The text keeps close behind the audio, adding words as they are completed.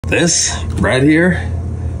This right here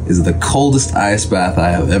is the coldest ice bath I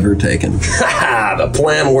have ever taken. The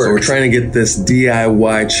plan works. So we're trying to get this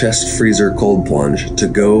DIY chest freezer cold plunge to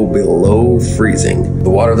go below freezing. The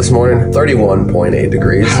water this morning, 31.8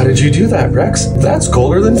 degrees. How did you do that, Rex? That's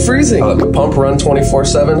colder than freezing. The pump run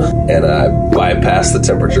 24/7, and I bypassed the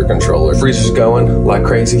temperature controller. Freezer's going like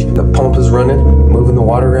crazy. The pump is running, moving the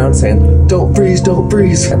water around, saying, "Don't freeze, don't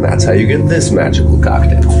freeze." And that's how you get this magical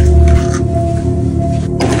cocktail.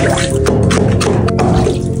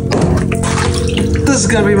 This is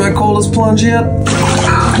gonna be my coldest plunge yet.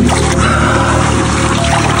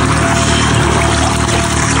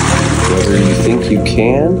 Whether you think you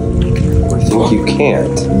can or think you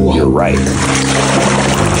can't, you're right.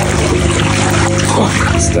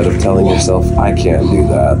 Instead of telling yourself, I can't do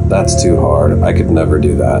that, that's too hard, I could never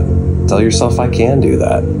do that, tell yourself I can do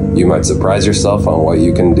that. You might surprise yourself on what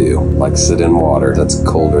you can do, like sit in water that's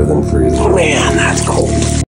colder than freezing. Man, that's cold.